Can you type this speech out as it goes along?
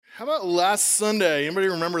How about last Sunday? Anybody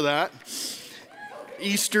remember that?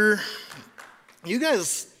 Easter. You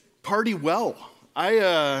guys party well.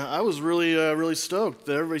 I was really stoked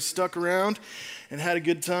that everybody stuck around and had a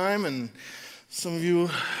good time, and some of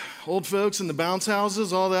you old folks in the bounce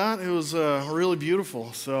houses, all that. It was really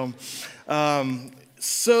beautiful. So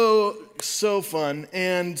fun.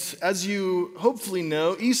 And as you hopefully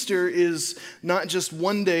know, Easter is not just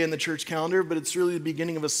one day in the church calendar, but it's really the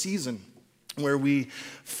beginning of a season where we,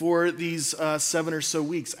 for these 7 or so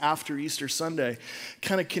weeks after Easter Sunday,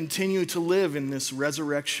 kind of continue to live in this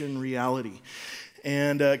resurrection reality.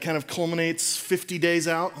 And it kind of culminates 50 days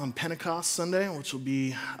out on Pentecost Sunday, which will be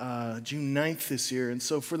June 9th this year. And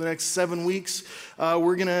so for the next 7 weeks,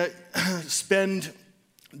 we're going to spend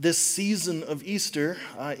this season of Easter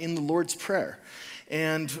in the Lord's Prayer.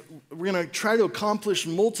 And we're going to try to accomplish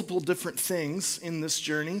multiple different things in this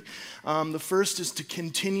journey. The first is to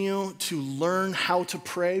continue to learn how to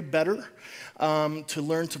pray better, to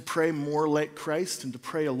learn to pray more like Christ and to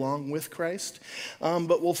pray along with Christ.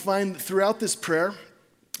 But we'll find that throughout this prayer,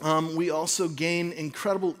 we also gain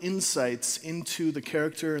incredible insights into the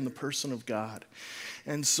character and the person of God.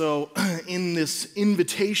 And so in this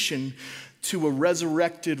invitation to a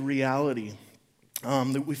resurrected reality,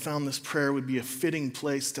 that we found this prayer would be a fitting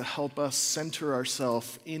place to help us center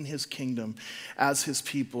ourselves in his kingdom as his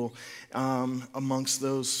people amongst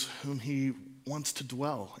those whom he wants to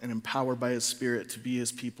dwell and empower by his Spirit to be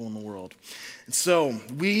his people in the world. And so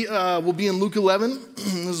we will be in Luke 11.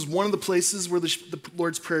 This is one of the places where the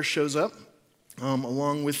Lord's Prayer shows up,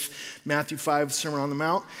 along with Matthew 5, Sermon on the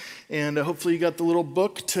Mount. And hopefully you got the little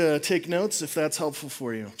book to take notes if that's helpful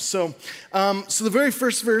for you. So the very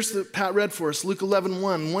first verse that Pat read for us, Luke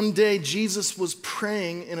 11:1. One day Jesus was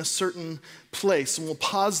praying in a certain place. And we'll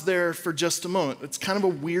pause there for just a moment. It's kind of a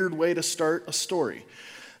weird way to start a story,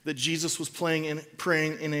 that Jesus was praying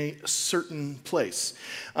in a certain place.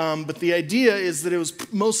 But the idea is that it was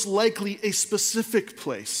most likely a specific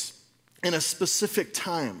place in a specific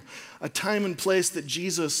time, a time and place that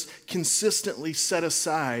Jesus consistently set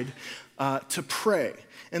aside to pray.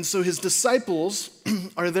 And so his disciples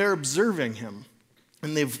are there observing him,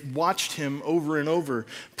 and they've watched him over and over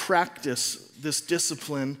practice this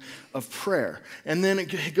discipline of prayer. And then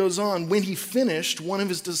it goes on, when he finished, one of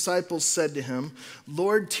his disciples said to him,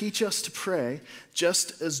 "Lord, teach us to pray,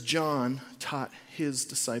 just as John taught his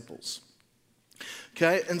disciples."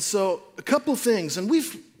 Okay, and so a couple things, and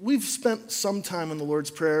we've spent some time in the Lord's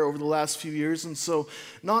Prayer over the last few years, and so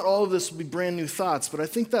not all of this will be brand new thoughts, but I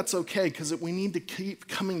think that's okay because we need to keep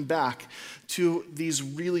coming back to these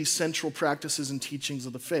really central practices and teachings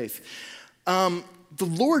of the faith. The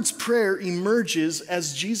Lord's Prayer emerges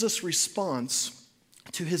as Jesus' response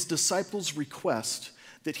to his disciples' request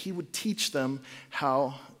that he would teach them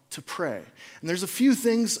how to pray. And there's a few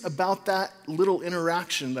things about that little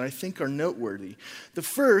interaction that I think are noteworthy. The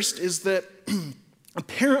first is that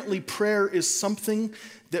apparently prayer is something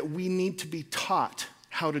that we need to be taught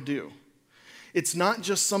how to do. It's not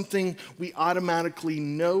just something we automatically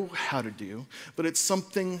know how to do, but it's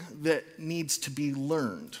something that needs to be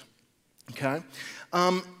learned. Okay?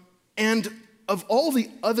 And of all the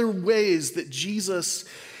other ways that Jesus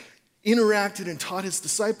interacted and taught his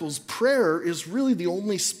disciples, prayer is really the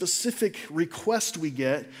only specific request we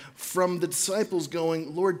get from the disciples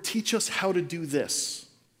going, "Lord, teach us how to do this,"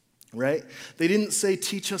 right? They didn't say,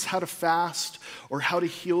 "Teach us how to fast," or "how to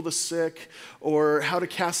heal the sick," or "how to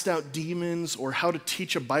cast out demons," or "how to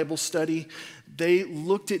teach a Bible study." They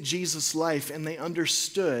looked at Jesus' life and they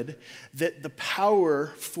understood that the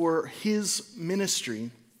power for his ministry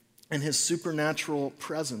and his supernatural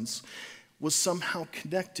presence was somehow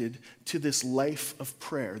connected to this life of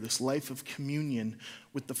prayer, this life of communion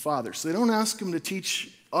with the Father. So they don't ask him to teach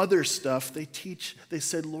other stuff. They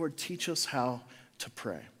said, "Lord, teach us how to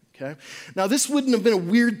pray." Okay? Now, this wouldn't have been a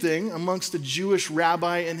weird thing amongst a Jewish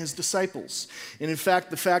rabbi and his disciples. And in fact,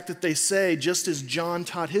 the fact that they say, just as John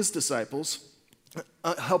taught his disciples,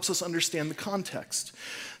 helps us understand the context.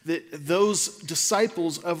 That those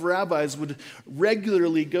disciples of rabbis would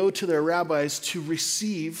regularly go to their rabbis to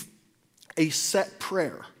receive a set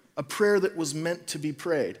prayer, a prayer that was meant to be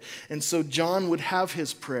prayed. And so John would have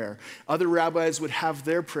his prayer. Other rabbis would have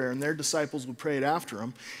their prayer, and their disciples would pray it after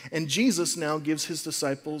him. And Jesus now gives his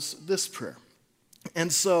disciples this prayer.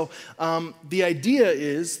 And so the idea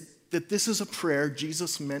is that this is a prayer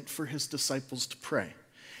Jesus meant for his disciples to pray.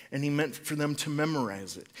 And he meant for them to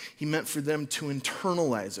memorize it. He meant for them to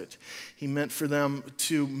internalize it. He meant for them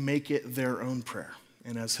to make it their own prayer.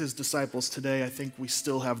 And as his disciples today, I think we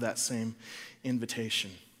still have that same invitation.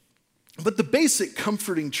 But the basic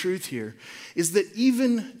comforting truth here is that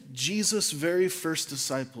even Jesus' very first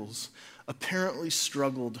disciples apparently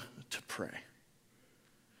struggled to pray.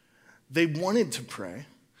 They wanted to pray.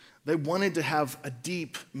 They wanted to have a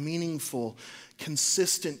deep, meaningful,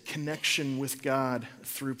 consistent connection with God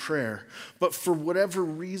through prayer. But for whatever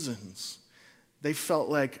reasons, they felt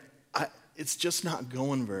like it's just not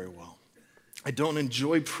going very well. I don't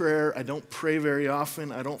enjoy prayer. I don't pray very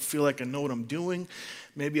often. I don't feel like I know what I'm doing.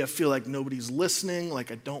 Maybe I feel like nobody's listening,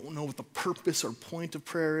 like I don't know what the purpose or point of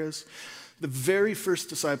prayer is. The very first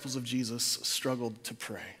disciples of Jesus struggled to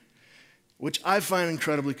pray, which I find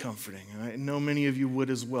incredibly comforting. And I know many of you would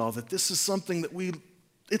as well, that this is something that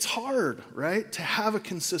it's hard, right? To have a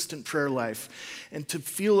consistent prayer life and to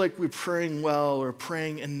feel like we're praying well or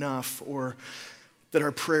praying enough or that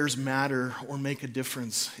our prayers matter or make a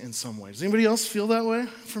difference in some ways. Anybody else feel that way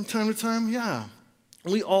from time to time? Yeah,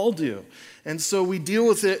 we all do. And so we deal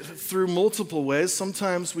with it through multiple ways.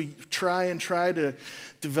 Sometimes we try to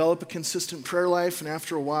develop a consistent prayer life, and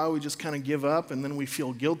after a while we just kind of give up, and then we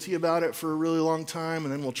feel guilty about it for a really long time,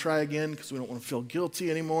 and then we'll try again because we don't want to feel guilty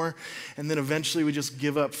anymore, and then eventually we just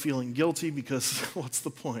give up feeling guilty because what's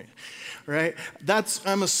the point, right?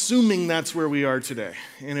 I'm assuming that's where we are today,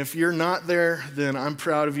 and if you're not there, then I'm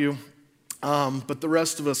proud of you, but the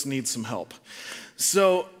rest of us need some help.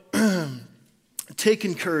 So take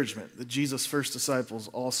encouragement that Jesus' first disciples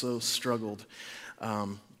also struggled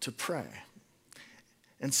to pray.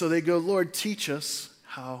 And so they go, Lord, teach us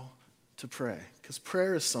how to pray. Because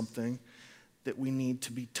prayer is something that we need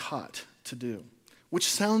to be taught to do, which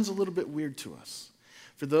sounds a little bit weird to us.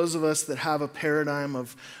 For those of us that have a paradigm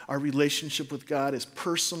of our relationship with God as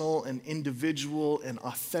personal and individual and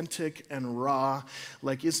authentic and raw,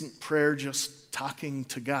 like isn't prayer just talking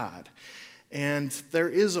to God? And there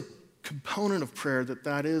is a component of prayer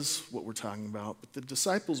that is what we're talking about, but the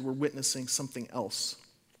disciples were witnessing something else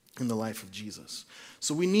in the life of Jesus.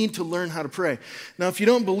 So we need to learn how to pray. Now, if you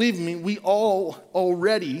don't believe me, we all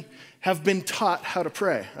already have been taught how to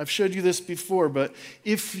pray. I've showed you this before, but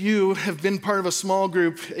if you have been part of a small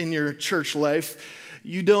group in your church life,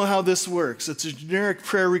 you know how this works. It's a generic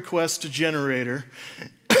prayer request generator.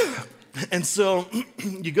 And so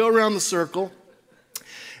you go around the circle,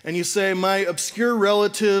 and you say, my obscure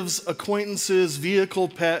relative's acquaintance's vehicle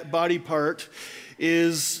pet body part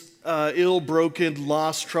is ill, broken,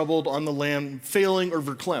 lost, troubled, on the land, failing, or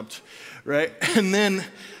verklempt, right? And then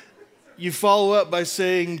you follow up by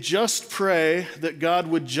saying, just pray that God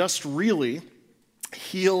would just really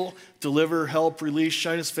heal, deliver, help, release,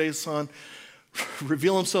 shine his face on,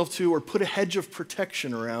 reveal himself to, or put a hedge of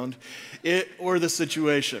protection around it or the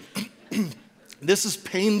situation. This is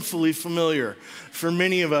painfully familiar for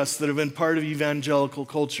many of us that have been part of evangelical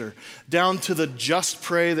culture, down to the just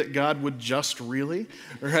pray that God would just really,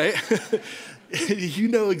 right? You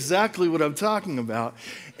know exactly what I'm talking about.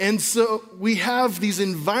 And so we have these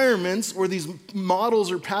environments or these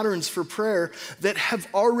models or patterns for prayer that have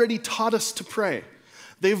already taught us to pray.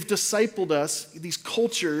 They've discipled us, these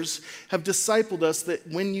cultures have discipled us that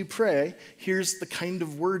when you pray, here's the kind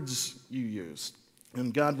of words you use.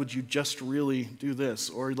 And God, would you just really do this?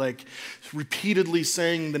 Or like repeatedly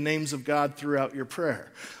saying the names of God throughout your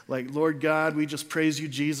prayer. Like, Lord God, we just praise you,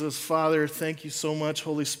 Jesus. Father, thank you so much,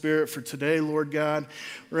 Holy Spirit, for today, Lord God,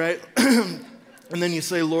 right? And then you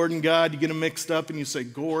say Lord and God, you get them mixed up and you say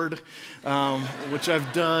Gord, which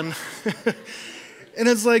I've done. And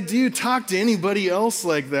it's like, do you talk to anybody else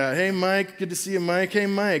like that? Hey, Mike, good to see you, Mike. Hey,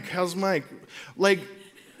 Mike, how's Mike? Like,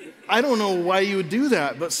 I don't know why you would do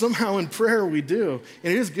that, but somehow in prayer we do.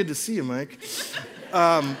 And it is good to see you, Mike.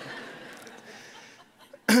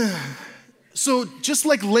 So just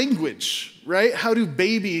like language, right? How do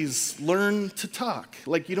babies learn to talk?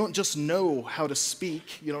 Like you don't just know how to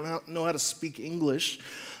speak. You don't know how to speak English.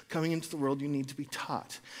 Coming into the world, you need to be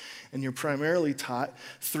taught. And you're primarily taught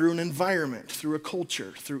through an environment, through a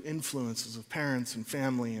culture, through influences of parents and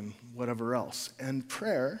family and whatever else. And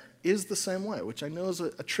prayer is the same way, which I know is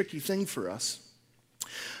a tricky thing for us.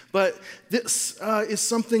 But this is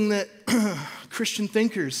something that Christian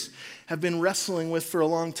thinkers have been wrestling with for a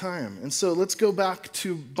long time. And so let's go back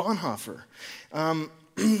to Bonhoeffer.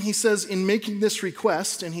 He says, in making this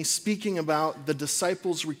request, and he's speaking about the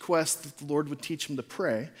disciples' request that the Lord would teach them to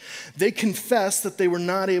pray, they confess that they were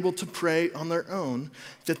not able to pray on their own,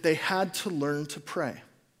 that they had to learn to pray.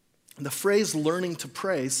 The phrase learning to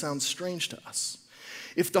pray sounds strange to us.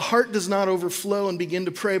 If the heart does not overflow and begin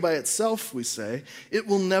to pray by itself, we say, it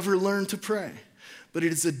will never learn to pray. But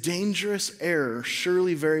it is a dangerous error,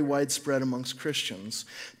 surely very widespread amongst Christians,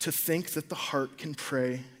 to think that the heart can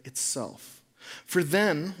pray itself. For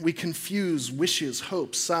then we confuse wishes,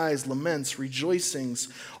 hopes, sighs, laments, rejoicings,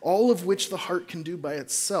 all of which the heart can do by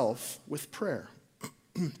itself with prayer.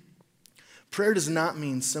 Prayer does not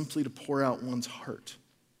mean simply to pour out one's heart.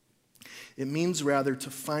 It means rather to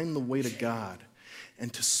find the way to God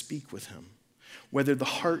and to speak with him, whether the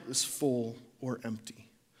heart is full or empty.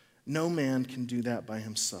 No man can do that by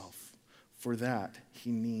himself. For that,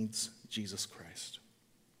 he needs Jesus Christ.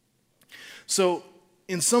 So,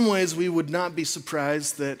 in some ways, we would not be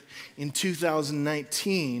surprised that in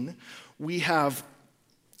 2019, we have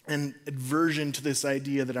an aversion to this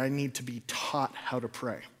idea that I need to be taught how to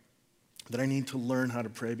pray, that I need to learn how to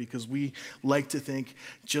pray, because we like to think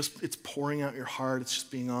just it's pouring out your heart, it's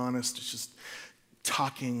just being honest, it's just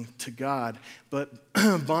talking to God. But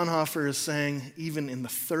Bonhoeffer is saying even in the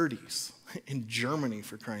 30s, in Germany,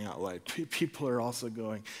 for crying out loud, people are also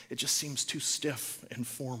going, it just seems too stiff and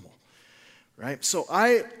formal. Right? So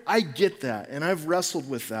I get that, and I've wrestled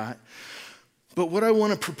with that. But what I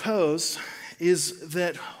want to propose is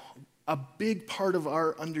that a big part of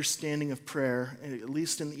our understanding of prayer, at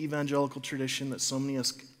least in the evangelical tradition that so many of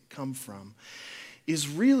us come from, is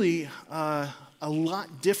really a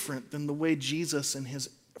lot different than the way Jesus and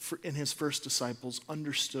his first disciples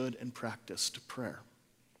understood and practiced prayer.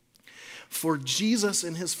 For Jesus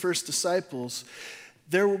and his first disciples,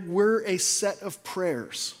 there were a set of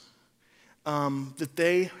prayers that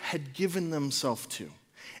they had given themselves to.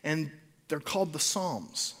 And they're called the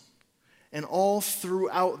Psalms. And all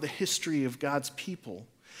throughout the history of God's people,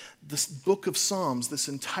 this book of Psalms, this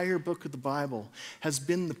entire book of the Bible, has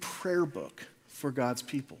been the prayer book for God's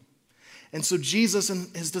people. And so Jesus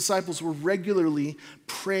and his disciples were regularly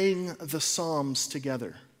praying the Psalms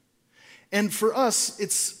together. And for us,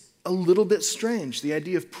 it's a little bit strange, the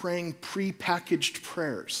idea of praying pre-packaged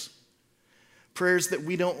prayers. Prayers that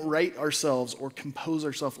we don't write ourselves or compose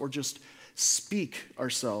ourselves or just speak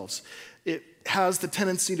ourselves. It has the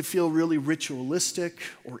tendency to feel really ritualistic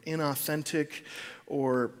or inauthentic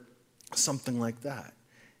or something like that.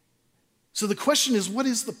 So the question is, what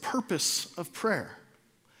is the purpose of prayer?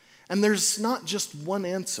 And there's not just one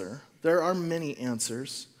answer. There are many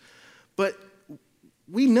answers. But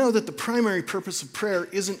we know that the primary purpose of prayer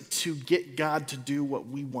isn't to get God to do what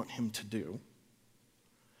we want him to do.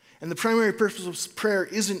 And the primary purpose of prayer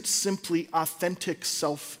isn't simply authentic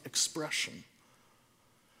self-expression.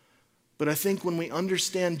 But I think when we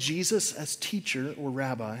understand Jesus as teacher or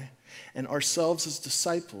rabbi and ourselves as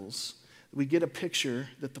disciples, we get a picture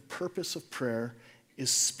that the purpose of prayer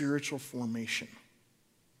is spiritual formation.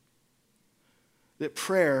 That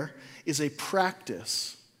prayer is a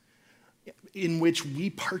practice in which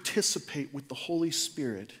we participate with the Holy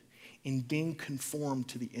Spirit in being conformed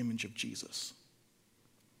to the image of Jesus.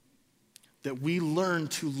 That we learn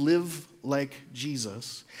to live like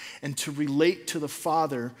Jesus and to relate to the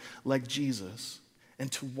Father like Jesus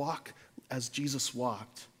and to walk as Jesus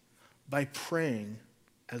walked by praying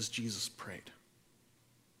as Jesus prayed.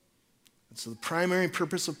 And so the primary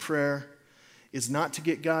purpose of prayer is not to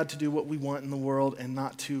get God to do what we want in the world and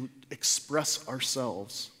not to express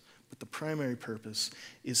ourselves, but the primary purpose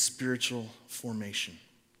is spiritual formation.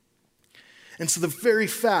 And so the very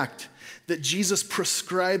fact that Jesus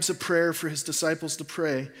prescribes a prayer for his disciples to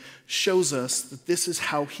pray shows us that this is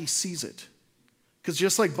how he sees it. Because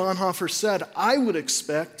just like Bonhoeffer said, I would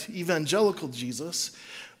expect evangelical Jesus,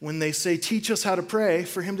 when they say, teach us how to pray,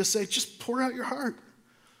 for him to say, just pour out your heart.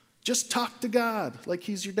 Just talk to God like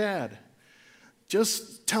he's your dad.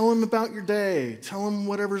 Just tell him about your day. Tell him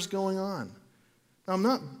whatever's going on. Now, I'm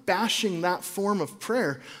not bashing that form of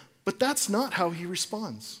prayer, but that's not how he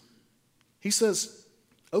responds. He says,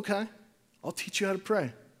 okay, I'll teach you how to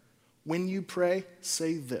pray. When you pray,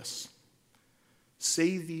 say this.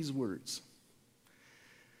 Say these words.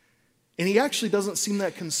 And he actually doesn't seem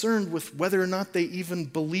that concerned with whether or not they even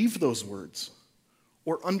believe those words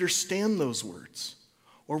or understand those words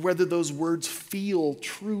or whether those words feel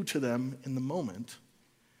true to them in the moment.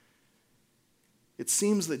 It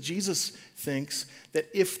seems that Jesus thinks that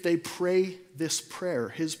if they pray this prayer,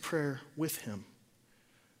 his prayer with him,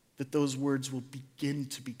 that those words will begin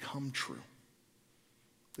to become true,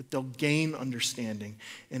 that they'll gain understanding,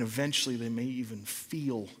 and eventually they may even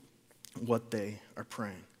feel what they are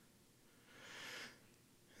praying.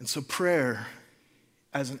 And so prayer,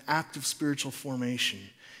 as an act of spiritual formation,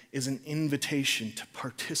 is an invitation to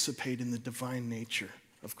participate in the divine nature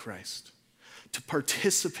of Christ, to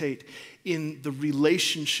participate in the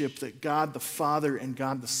relationship that God the Father and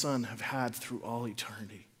God the Son have had through all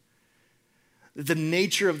eternity. The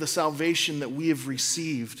nature of the salvation that we have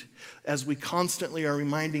received, as we constantly are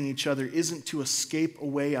reminding each other, isn't to escape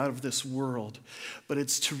away out of this world, but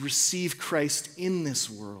it's to receive Christ in this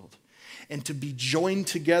world and to be joined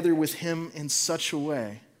together with him in such a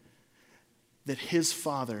way that his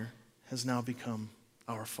Father has now become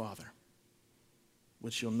our Father,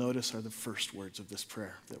 which you'll notice are the first words of this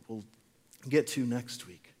prayer that we'll get to next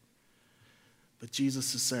week. But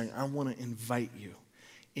Jesus is saying, I want to invite you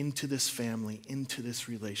into this family, into this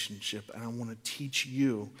relationship, and I want to teach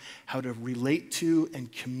you how to relate to and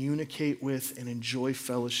communicate with and enjoy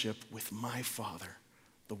fellowship with my Father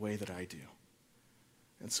the way that I do.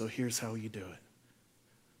 And so here's how you do it.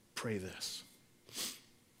 Pray this.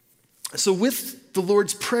 So with the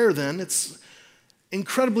Lord's Prayer then, it's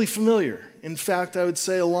incredibly familiar. In fact, I would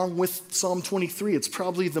say along with Psalm 23, it's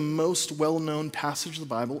probably the most well-known passage of the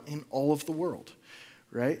Bible in all of the world,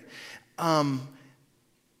 right? And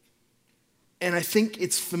I think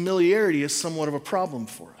its familiarity is somewhat of a problem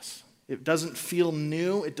for us. It doesn't feel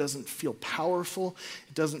new. It doesn't feel powerful.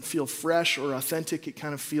 It doesn't feel fresh or authentic. It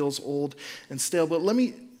kind of feels old and stale. But let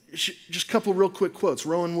me, just a couple real quick quotes.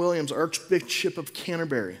 Rowan Williams, Archbishop of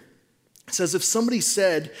Canterbury, says, if somebody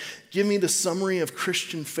said, give me the summary of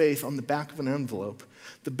Christian faith on the back of an envelope,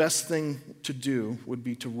 the best thing to do would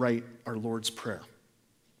be to write our Lord's Prayer.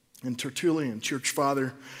 And Tertullian, church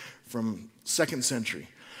father from 2nd century,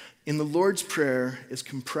 in the Lord's Prayer is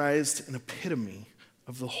comprised an epitome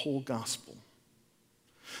of the whole gospel.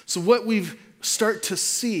 So what we start to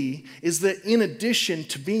see is that in addition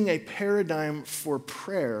to being a paradigm for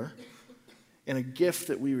prayer and a gift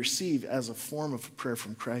that we receive as a form of prayer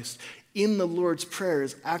from Christ, in the Lord's Prayer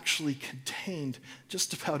is actually contained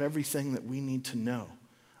just about everything that we need to know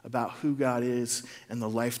about who God is and the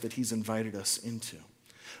life that he's invited us into.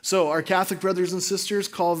 So our Catholic brothers and sisters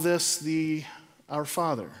call this our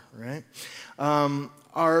Father, right?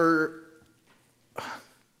 Our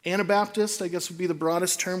Anabaptist, I guess would be the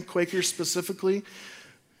broadest term, Quaker specifically.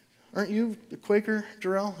 Aren't you a Quaker,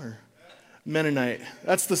 Jarrell? Or Mennonite?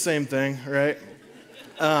 That's the same thing, right?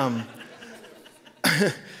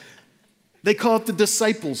 They call it the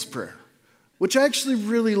Disciples' Prayer, which I actually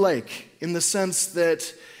really like in the sense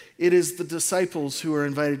that it is the disciples who are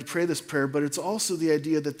invited to pray this prayer, but it's also the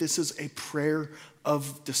idea that this is a prayer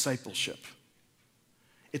of discipleship.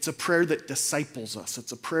 It's a prayer that disciples us.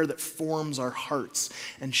 It's a prayer that forms our hearts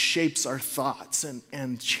and shapes our thoughts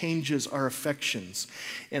and changes our affections.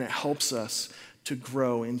 And it helps us to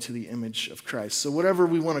grow into the image of Christ. So whatever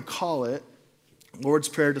we want to call it, Lord's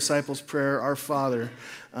Prayer, Disciples' Prayer, Our Father,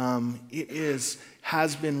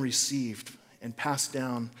 has been received and passed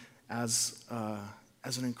down as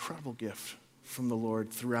an incredible gift from the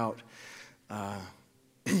Lord throughout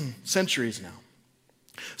centuries now.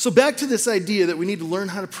 So back to this idea that we need to learn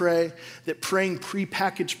how to pray, that praying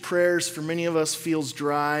prepackaged prayers for many of us feels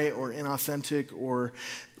dry or inauthentic or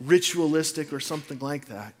ritualistic or something like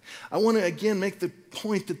that. I want to again make the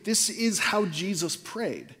point that this is how Jesus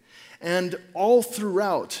prayed. And all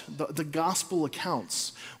throughout the gospel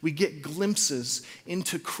accounts, we get glimpses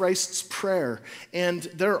into Christ's prayer. And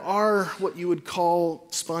there are what you would call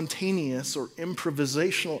spontaneous or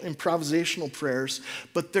improvisational prayers,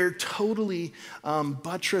 but they're totally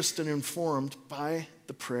buttressed and informed by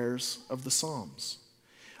the prayers of the Psalms.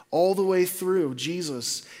 All the way through,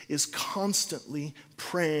 Jesus is constantly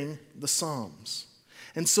praying the Psalms.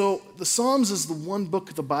 And so the Psalms is the one book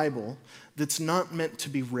of the Bible that's not meant to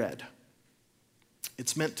be read.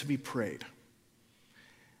 It's meant to be prayed.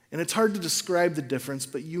 And it's hard to describe the difference,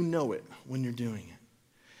 but you know it when you're doing it.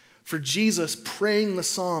 For Jesus, praying the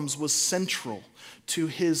Psalms was central to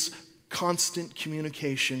his constant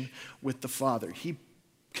communication with the Father. He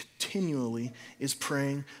continually is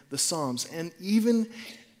praying the Psalms. And even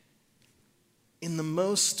in the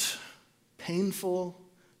most painful,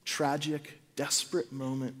 tragic, desperate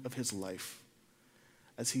moment of his life,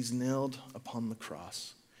 as he's nailed upon the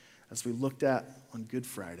cross, as we looked at on Good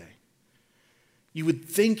Friday, you would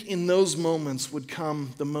think in those moments would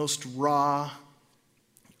come the most raw,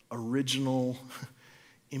 original,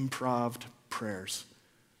 improved prayers.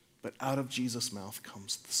 But out of Jesus' mouth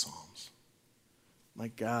comes the Psalms. My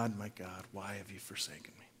God, why have you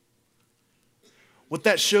forsaken me? What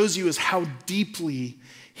that shows you is how deeply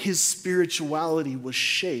his spirituality was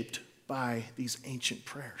shaped by these ancient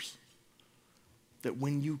prayers. That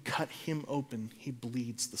when you cut him open, he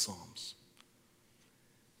bleeds the Psalms.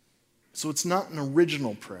 So it's not an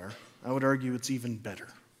original prayer. I would argue it's even better.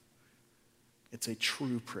 It's a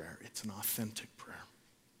true prayer. It's an authentic prayer.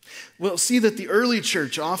 We'll see that the early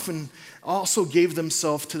church often also gave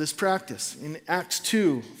themselves to this practice. In Acts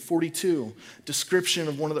 2:42, description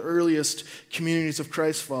of one of the earliest communities of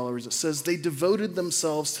Christ followers, it says, they devoted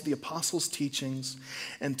themselves to the apostles' teachings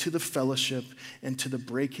and to the fellowship and to the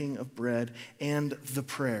breaking of bread and the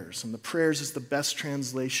prayers. And the prayers is the best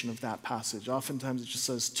translation of that passage. Oftentimes it just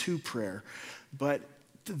says to prayer, but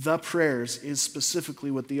the prayers is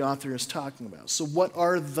specifically what the author is talking about. So what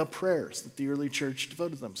are the prayers that the early church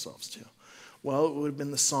devoted themselves to? Well, it would have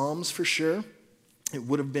been the Psalms for sure. It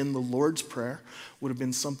would have been the Lord's Prayer, would have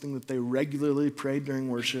been something that they regularly prayed during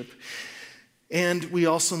worship. And we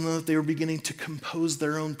also know that they were beginning to compose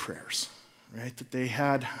their own prayers, right? That they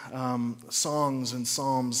had songs and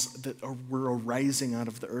psalms that were arising out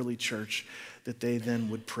of the early church that they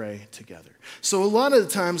then would pray together. So a lot of the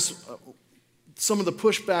times, some of the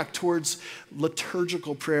pushback towards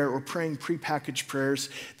liturgical prayer or praying prepackaged prayers,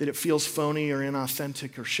 that it feels phony or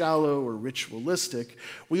inauthentic or shallow or ritualistic,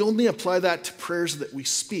 we only apply that to prayers that we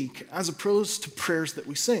speak as opposed to prayers that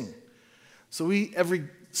we sing. So every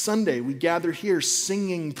Sunday we gather here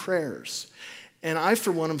singing prayers. And I,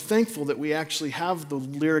 for one, am thankful that we actually have the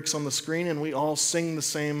lyrics on the screen and we all sing the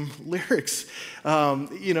same lyrics.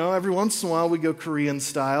 Every once in a while we go Korean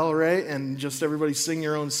style, right? And just everybody sing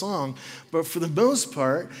your own song. But for the most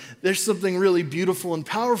part, there's something really beautiful and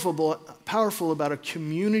powerful about a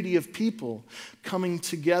community of people coming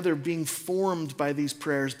together, being formed by these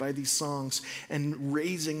prayers, by these songs, and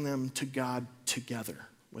raising them to God together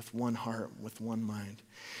with one heart, with one mind.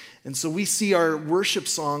 And so we see our worship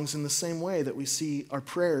songs in the same way that we see our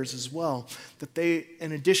prayers as well, that they,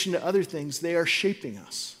 in addition to other things, they are shaping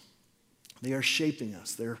us. They are shaping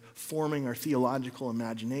us. They're forming our theological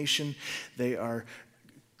imagination. They are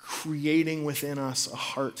creating within us a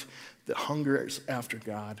heart that hungers after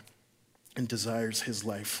God and desires his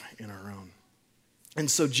life in our own. And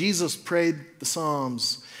so Jesus prayed the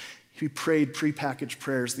Psalms. He prayed prepackaged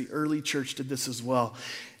prayers. The early church did this as well.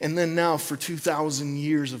 And then now for 2,000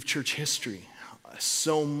 years of church history,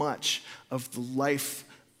 so much of the life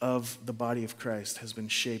of the body of Christ has been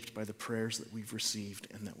shaped by the prayers that we've received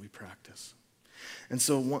and that we practice. And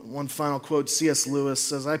so one final quote, C.S. Lewis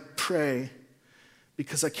says, I pray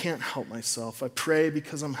because I can't help myself. I pray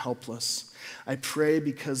because I'm helpless. I pray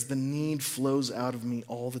because the need flows out of me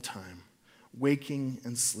all the time, waking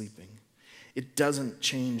and sleeping. It doesn't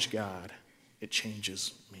change God, it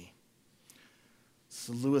changes me.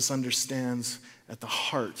 So Lewis understands at the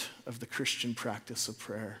heart of the Christian practice of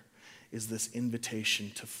prayer is this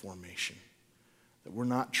invitation to formation. That we're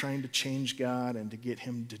not trying to change God and to get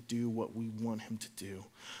him to do what we want him to do,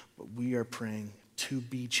 but we are praying to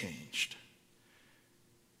be changed.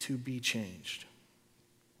 To be changed.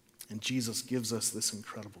 And Jesus gives us this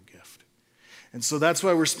incredible gift. And so that's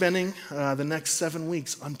why we're spending the next 7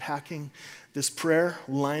 weeks unpacking this prayer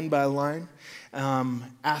line by line,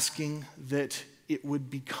 asking that it would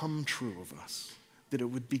become true of us, that it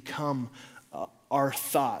would become our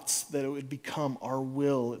thoughts, that it would become our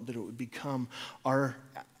will, that it would become our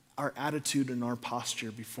attitude and our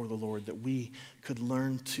posture before the Lord, that we could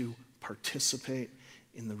learn to participate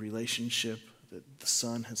in the relationship that the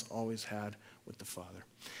Son has always had with the Father.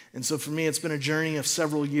 And so for me, it's been a journey of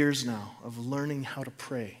several years now of learning how to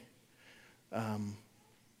pray.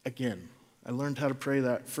 Again, I learned how to pray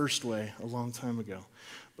that first way a long time ago,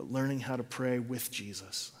 but learning how to pray with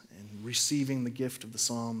Jesus and receiving the gift of the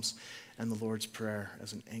Psalms and the Lord's Prayer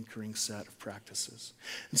as an anchoring set of practices.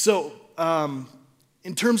 And so,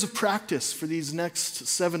 in terms of practice for these next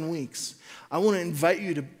 7 weeks, I want to invite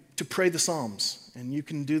you to pray the Psalms. And you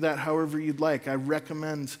can do that however you'd like. I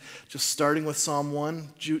recommend just starting with Psalm 1,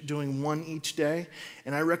 doing one each day.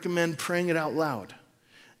 And I recommend praying it out loud.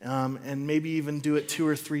 And maybe even do it 2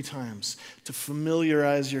 or 3 times to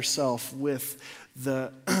familiarize yourself with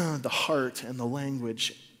the heart and the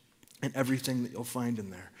language and everything that you'll find in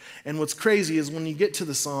there. And what's crazy is when you get to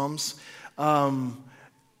the Psalms,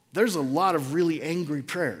 there's a lot of really angry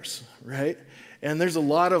prayers, right? And there's a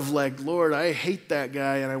lot of like, Lord, I hate that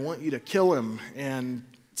guy and I want you to kill him and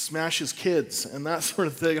smash his kids and that sort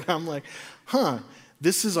of thing. And I'm like,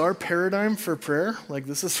 this is our paradigm for prayer? Like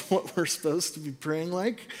this is what we're supposed to be praying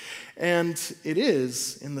like? And it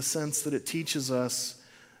is, in the sense that it teaches us,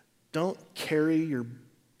 don't carry your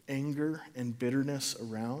anger and bitterness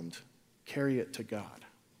around. Carry it to God,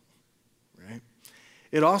 right?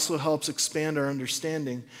 It also helps expand our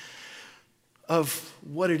understanding of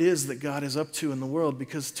what it is that God is up to in the world,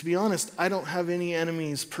 because to be honest, I don't have any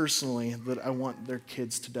enemies personally that I want their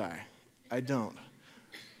kids to die. I don't.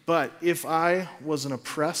 But if I was an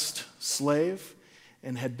oppressed slave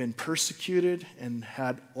and had been persecuted and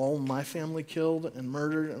had all my family killed and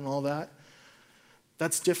murdered and all that,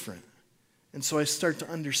 that's different. And so I start to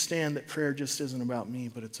understand that prayer just isn't about me,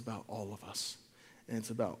 but it's about all of us. And it's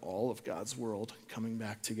about all of God's world coming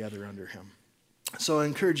back together under him. So I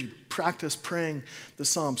encourage you, practice praying the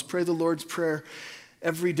Psalms. Pray the Lord's Prayer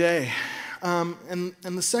every day. And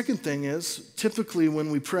the second thing is, typically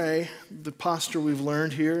when we pray, the posture we've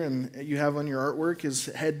learned here and you have on your artwork is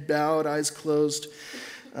head bowed, eyes closed,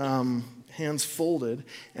 hands folded,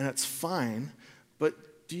 and it's fine. But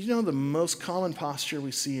do you know the most common posture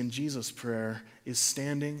we see in Jesus' prayer is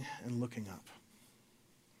standing and looking up?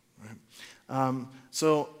 Right?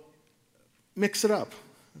 So mix it up.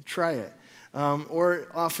 Try it. Or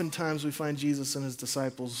oftentimes we find Jesus and his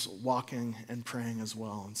disciples walking and praying as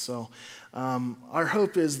well. And so our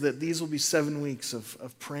hope is that these will be 7 weeks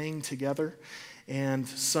of praying together, and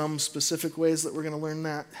some specific ways that we're going to learn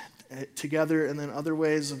that together, and then other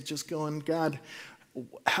ways of just going, God,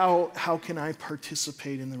 how can I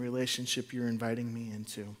participate in the relationship you're inviting me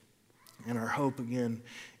into? And our hope, again,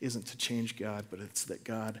 isn't to change God, but it's that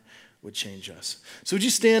God would change us. So would you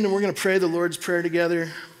stand, and we're going to pray the Lord's Prayer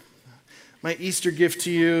together. My Easter gift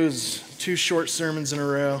to you is 2 short sermons in a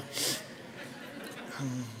row.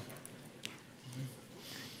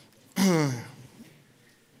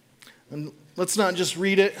 And let's not just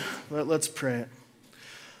read it, but let's pray it.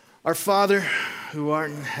 Our Father, who art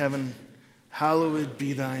in heaven, hallowed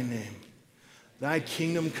be thy name. Thy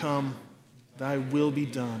kingdom come, thy will be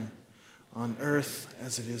done, on earth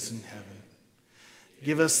as it is in heaven.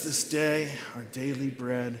 Give us this day our daily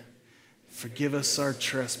bread. Forgive us our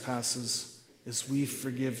trespasses, as we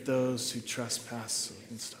forgive those who trespass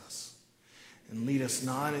against us. And lead us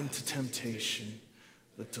not into temptation,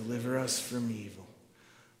 but deliver us from evil.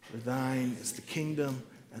 For thine is the kingdom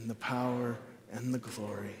and the power and the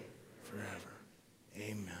glory forever.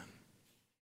 Amen.